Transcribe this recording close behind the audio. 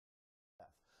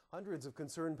Hundreds of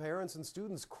concerned parents and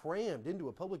students crammed into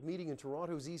a public meeting in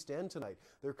Toronto's East End tonight.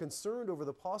 They're concerned over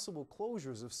the possible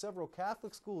closures of several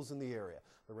Catholic schools in the area.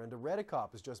 Lorenda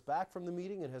Redekop is just back from the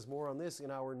meeting and has more on this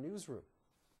in our newsroom.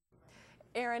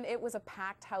 Aaron, it was a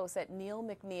packed house at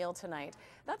McNeil tonight.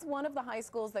 That's one of the high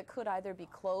schools that could either be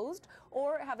closed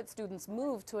or have its students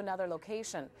moved to another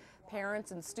location.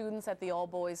 Parents and students at the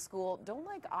all-boys school don't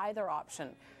like either option.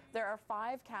 There are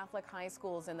 5 Catholic high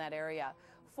schools in that area.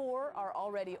 4 are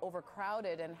already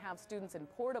overcrowded and have students in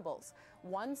portables.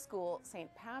 One school,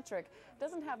 St. Patrick,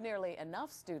 doesn't have nearly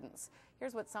enough students.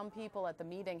 Here's what some people at the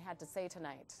meeting had to say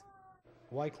tonight.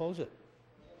 Why close it?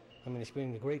 I mean, it's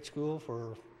been a great school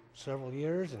for several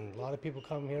years, and a lot of people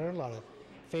come here, a lot of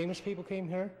famous people came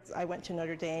here. I went to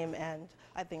Notre Dame, and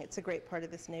I think it's a great part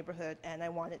of this neighborhood, and I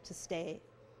want it to stay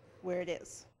where it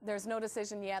is. There's no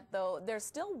decision yet, though. There's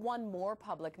still one more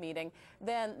public meeting.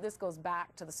 Then this goes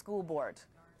back to the school board.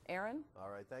 Aaron? All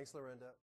right, thanks, Lorenda.